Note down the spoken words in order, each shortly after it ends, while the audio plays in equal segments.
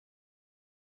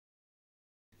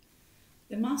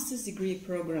The master's degree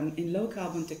program in low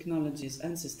carbon technologies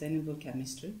and sustainable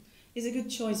chemistry is a good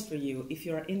choice for you if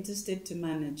you are interested to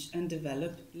manage and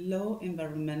develop low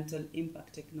environmental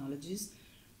impact technologies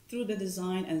through the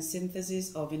design and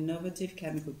synthesis of innovative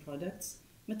chemical products,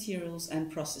 materials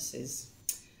and processes.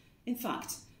 In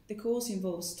fact, the course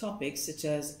involves topics such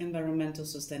as environmental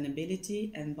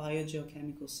sustainability and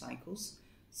biogeochemical cycles,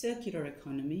 circular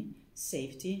economy,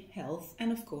 safety, health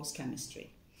and of course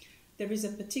chemistry. There is a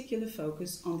particular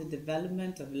focus on the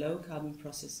development of low-carbon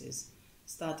processes,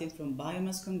 starting from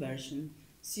biomass conversion,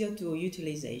 CO2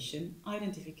 utilization,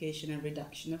 identification and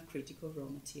reduction of critical raw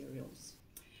materials.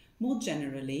 More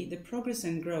generally, the progress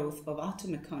and growth of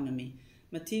atom economy,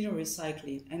 material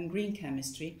recycling and green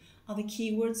chemistry are the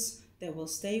keywords that will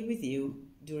stay with you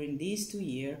during this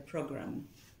 2-year program.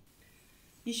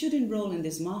 You should enroll in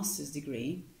this master's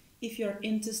degree if you are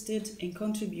interested in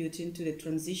contributing to the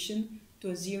transition to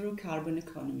a zero-carbon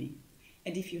economy,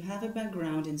 and if you have a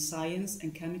background in science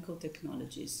and chemical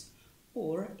technologies,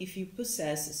 or if you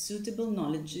possess suitable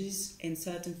knowledges in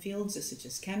certain fields such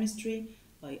as chemistry,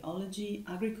 biology,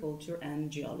 agriculture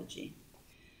and geology.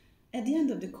 At the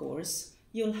end of the course,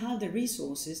 you'll have the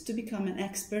resources to become an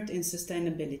expert in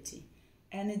sustainability,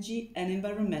 energy and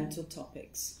environmental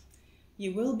topics.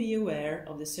 You will be aware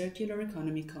of the circular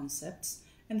economy concepts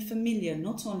and familiar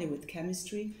not only with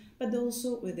chemistry, but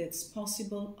also with its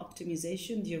possible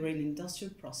optimization during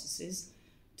industrial processes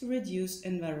to reduce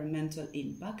environmental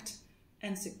impact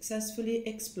and successfully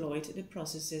exploit the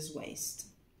process's waste.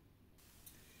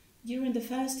 During the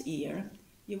first year,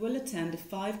 you will attend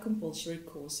 5 compulsory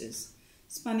courses,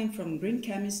 spanning from green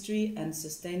chemistry and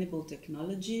sustainable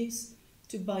technologies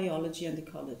to biology and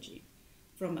ecology,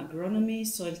 from agronomy,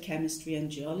 soil chemistry and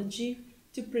geology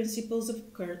to principles of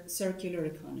circular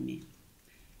economy.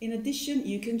 In addition,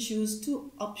 you can choose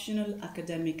 2 optional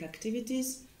academic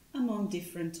activities among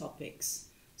different topics,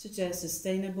 such as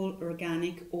sustainable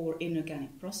organic or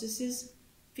inorganic processes,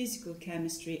 physical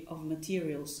chemistry of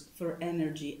materials for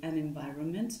energy and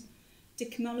environment,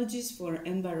 technologies for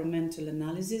environmental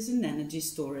analysis and energy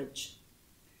storage.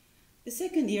 The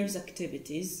second year's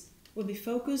activities will be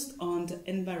focused on the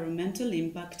environmental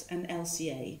impact and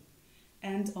LCA,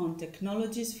 and on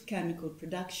technologies for chemical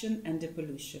production and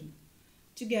depollution,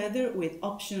 together with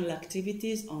optional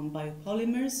activities on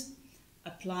biopolymers,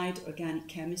 applied organic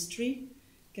chemistry,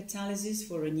 catalysis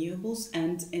for renewables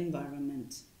and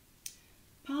environment.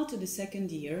 Part of the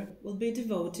second year will be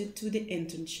devoted to the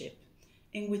internship,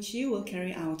 in which you will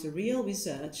carry out a real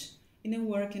research in a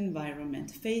work environment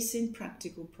facing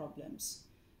practical problems.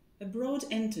 A broad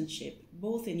internship,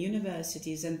 both in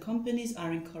universities and companies,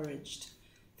 are encouraged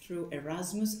through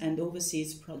Erasmus and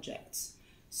overseas projects.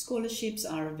 Scholarships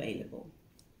are available.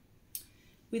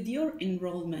 With your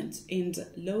enrollment in the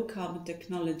Low Carbon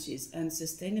Technologies and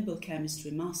Sustainable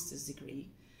Chemistry Master's degree,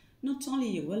 not only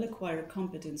you will acquire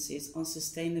competencies on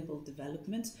sustainable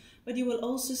development, but you will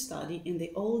also study in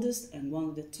the oldest and one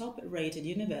of the top-rated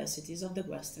universities of the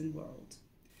Western world.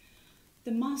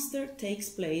 The Master takes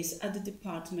place at the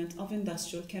Department of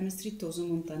Industrial Chemistry Toso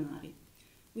Montanari,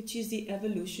 which is the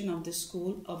evolution of the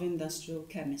School of Industrial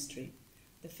Chemistry,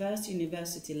 the first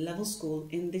university-level school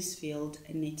in this field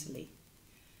in Italy.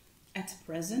 At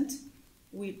present,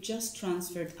 we've just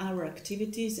transferred our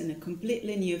activities in a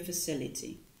completely new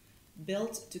facility,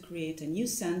 built to create a new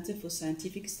center for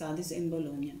scientific studies in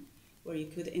Bologna, where you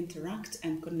could interact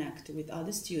and connect with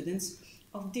other students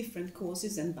of different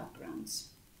courses and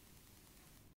backgrounds.